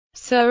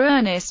Sir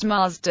Ernest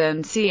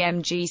Marsden,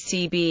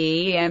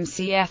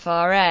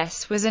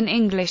 CMGCBEMCFRS, was an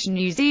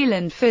English-New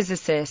Zealand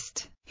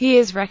physicist. He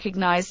is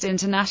recognised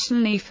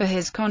internationally for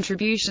his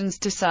contributions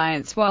to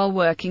science while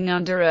working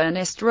under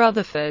Ernest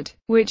Rutherford,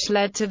 which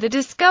led to the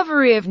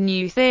discovery of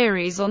new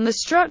theories on the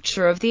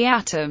structure of the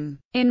atom.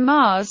 In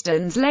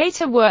Marsden's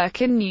later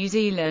work in New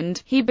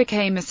Zealand, he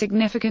became a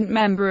significant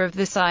member of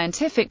the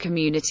scientific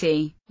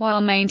community, while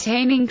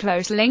maintaining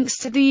close links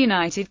to the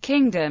United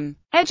Kingdom.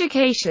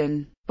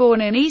 Education.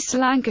 Born in East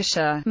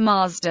Lancashire,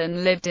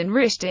 Marsden lived in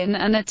Rishton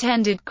and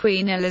attended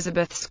Queen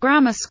Elizabeth's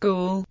Grammar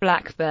School,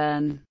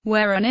 Blackburn,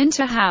 where an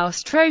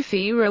inter-house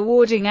trophy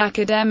rewarding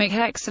academic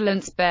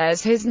excellence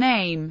bears his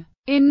name.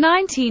 In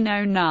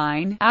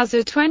 1909, as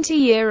a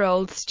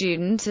 20-year-old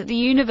student at the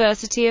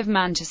University of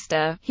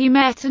Manchester, he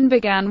met and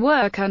began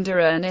work under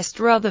Ernest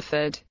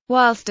Rutherford.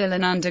 While still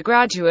an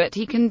undergraduate,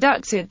 he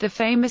conducted the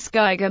famous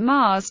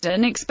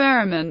Geiger-Marsden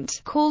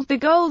experiment, called the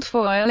gold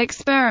foil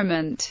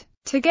experiment,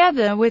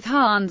 together with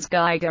Hans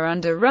Geiger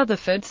under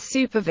Rutherford's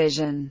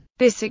supervision.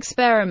 This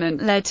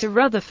experiment led to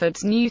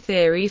Rutherford's new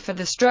theory for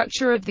the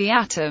structure of the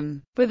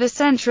atom, with a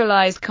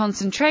centralized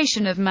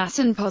concentration of mass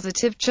and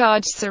positive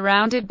charge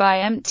surrounded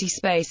by empty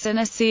space and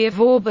a sea of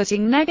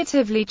orbiting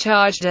negatively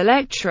charged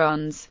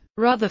electrons.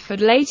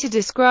 Rutherford later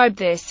described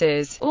this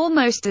as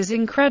almost as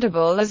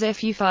incredible as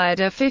if you fired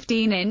a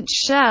 15-inch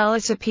shell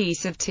at a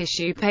piece of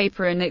tissue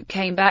paper and it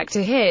came back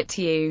to hit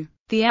you.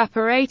 The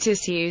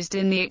apparatus used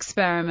in the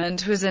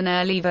experiment was an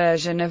early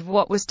version of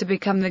what was to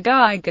become the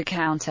Geiger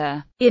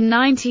counter. In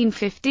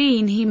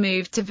 1915 he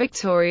moved to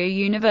Victoria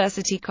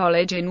University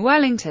College in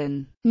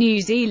Wellington, New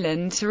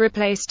Zealand to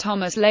replace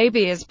Thomas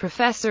Laby as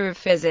Professor of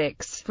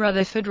Physics.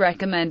 Rutherford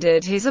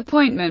recommended his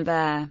appointment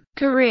there.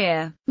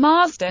 Career.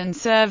 Marsden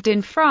served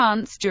in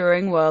France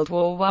during World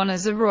War I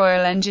as a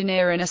Royal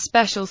Engineer in a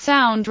special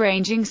sound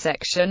ranging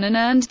section and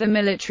earned the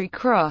Military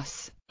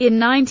Cross. In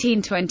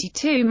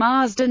 1922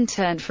 Marsden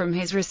turned from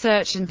his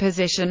research and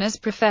position as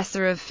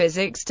Professor of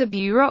Physics to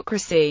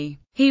bureaucracy.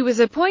 He was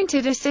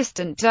appointed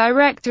Assistant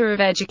Director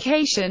of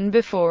Education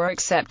before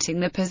accepting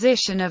the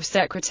position of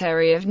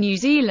Secretary of New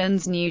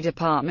Zealand's new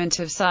Department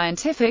of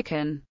Scientific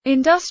and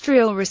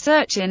Industrial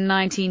Research in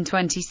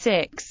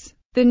 1926.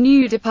 The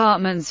new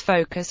department's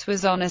focus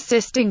was on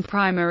assisting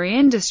primary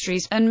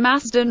industries, and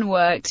Marsden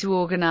worked to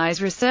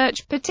organize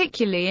research,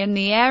 particularly in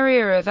the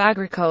area of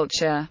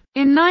agriculture.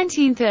 In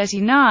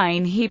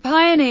 1939 he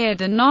pioneered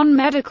the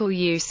non-medical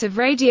use of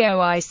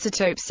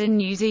radioisotopes in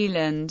New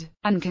Zealand,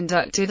 and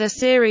conducted a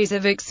series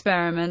of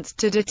experiments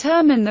to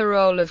determine the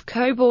role of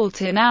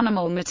cobalt in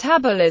animal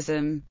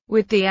metabolism.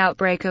 With the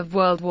outbreak of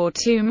World War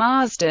II,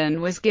 Marsden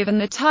was given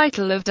the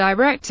title of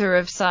Director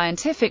of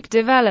Scientific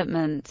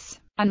Developments,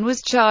 and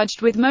was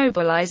charged with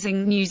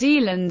mobilizing New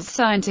Zealand's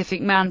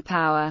scientific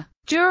manpower.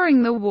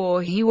 During the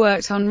war he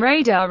worked on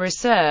radar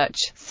research,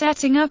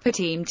 setting up a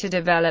team to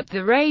develop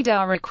the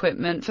radar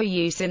equipment for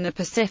use in the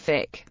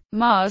Pacific.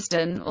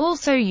 Marsden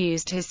also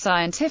used his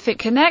scientific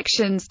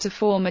connections to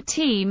form a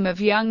team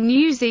of young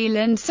New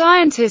Zealand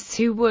scientists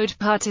who would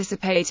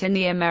participate in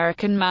the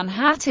American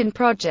Manhattan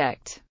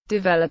Project,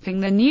 developing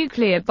the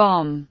nuclear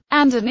bomb,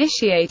 and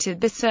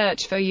initiated the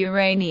search for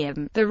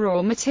uranium, the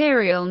raw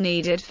material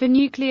needed for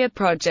nuclear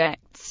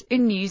projects,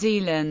 in New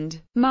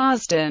Zealand.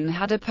 Marsden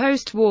had a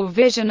post-war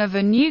vision of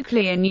a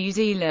nuclear New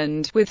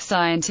Zealand, with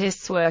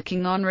scientists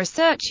working on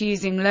research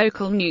using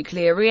local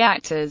nuclear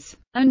reactors,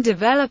 and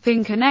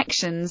developing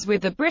connections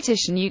with the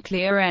British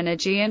nuclear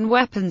energy and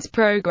weapons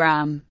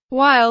program.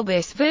 While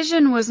this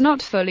vision was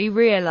not fully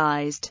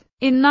realized,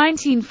 in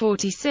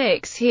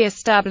 1946 he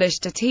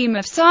established a team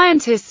of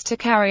scientists to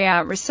carry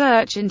out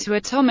research into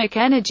atomic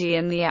energy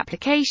and the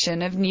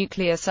application of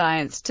nuclear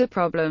science to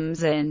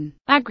problems in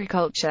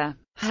agriculture,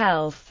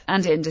 health,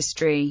 and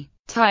industry.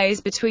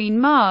 Ties between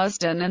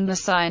Marsden and the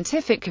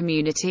scientific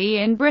community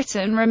in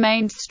Britain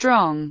remained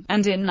strong,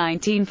 and in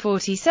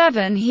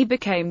 1947 he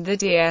became the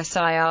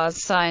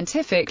DSIR's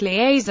scientific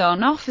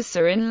liaison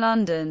officer in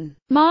London.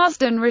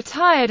 Marsden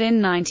retired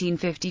in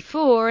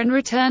 1954 and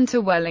returned to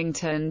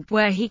Wellington,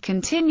 where he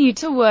continued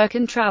to work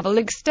and travel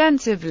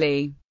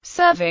extensively,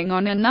 serving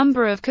on a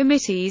number of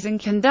committees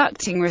and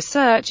conducting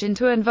research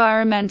into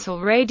environmental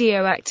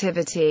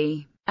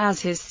radioactivity.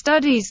 As his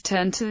studies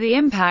turned to the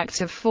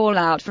impact of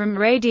fallout from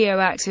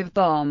radioactive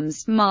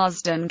bombs,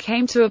 Marsden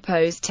came to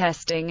oppose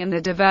testing and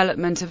the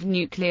development of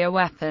nuclear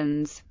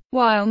weapons.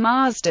 While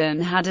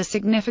Marsden had a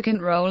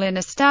significant role in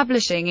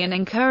establishing and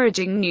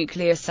encouraging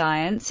nuclear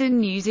science in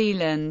New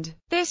Zealand,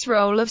 this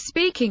role of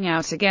speaking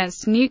out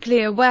against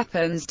nuclear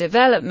weapons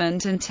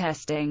development and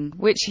testing,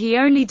 which he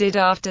only did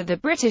after the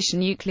British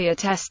nuclear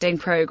testing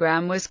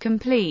program was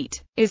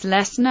complete, is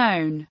less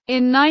known.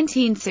 In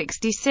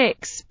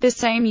 1966, the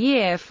same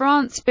year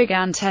France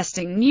began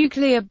testing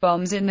nuclear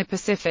bombs in the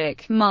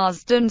Pacific,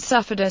 Marsden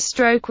suffered a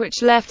stroke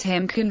which left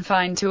him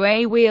confined to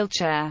a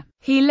wheelchair.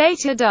 He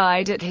later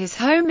died at his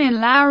home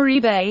in Lowry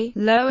Bay,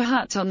 Lower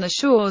Hutt on the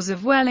shores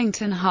of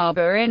Wellington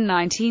Harbour in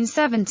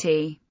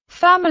 1970.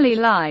 Family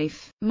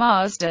life.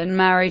 Marsden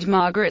married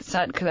Margaret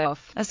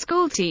Sutcliffe, a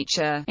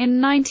schoolteacher, in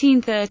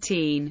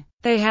 1913.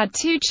 They had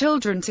 2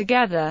 children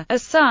together, a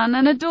son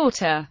and a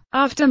daughter.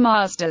 After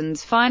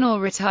Marsden's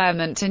final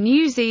retirement to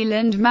New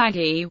Zealand,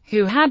 Maggie,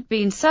 who had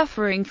been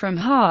suffering from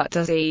heart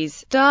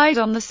disease, died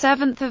on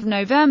 7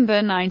 November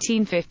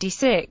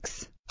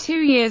 1956. 2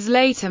 years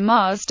later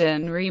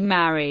Marsden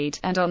remarried,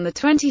 and on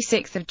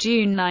 26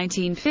 June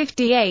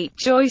 1958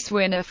 Joyce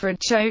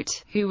Winifred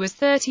Choate, who was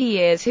 30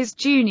 years his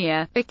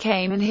junior,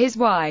 became his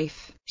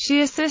wife.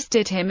 She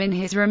assisted him in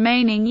his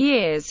remaining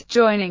years,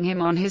 joining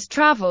him on his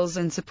travels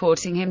and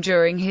supporting him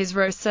during his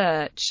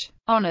research.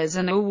 Honours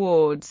and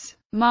awards.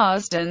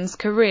 Marsden's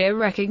career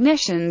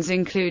recognitions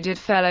included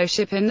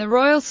Fellowship in the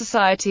Royal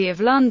Society of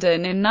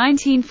London in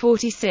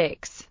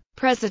 1946,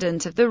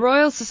 President of the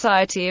Royal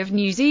Society of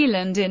New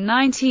Zealand in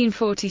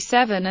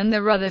 1947 and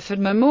the Rutherford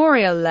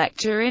Memorial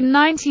Lecture in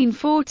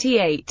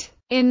 1948.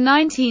 In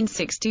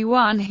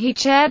 1961 he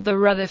chaired the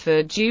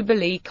Rutherford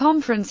Jubilee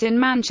Conference in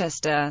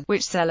Manchester,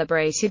 which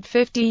celebrated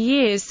 50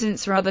 years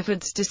since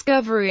Rutherford's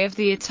discovery of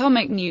the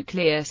atomic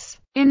nucleus.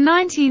 In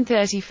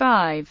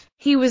 1935,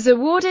 he was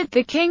awarded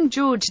the King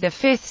George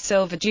V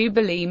Silver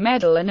Jubilee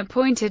Medal and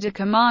appointed a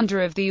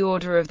Commander of the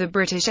Order of the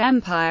British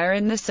Empire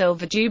in the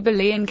Silver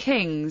Jubilee and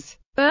King's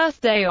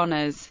Birthday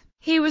Honours.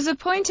 He was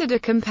appointed a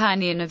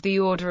Companion of the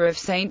Order of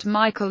St.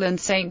 Michael and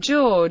St.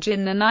 George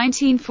in the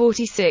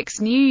 1946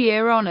 New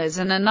Year Honours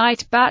and a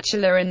Knight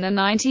Bachelor in the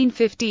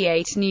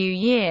 1958 New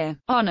Year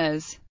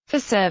Honours. For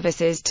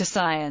services to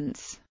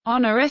science.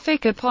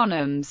 Honorific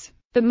eponyms.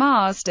 The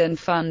Marsden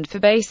Fund for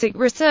Basic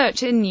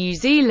Research in New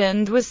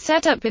Zealand was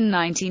set up in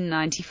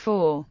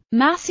 1994.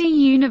 Massey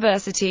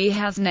University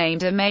has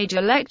named a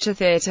major lecture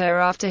theatre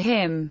after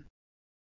him.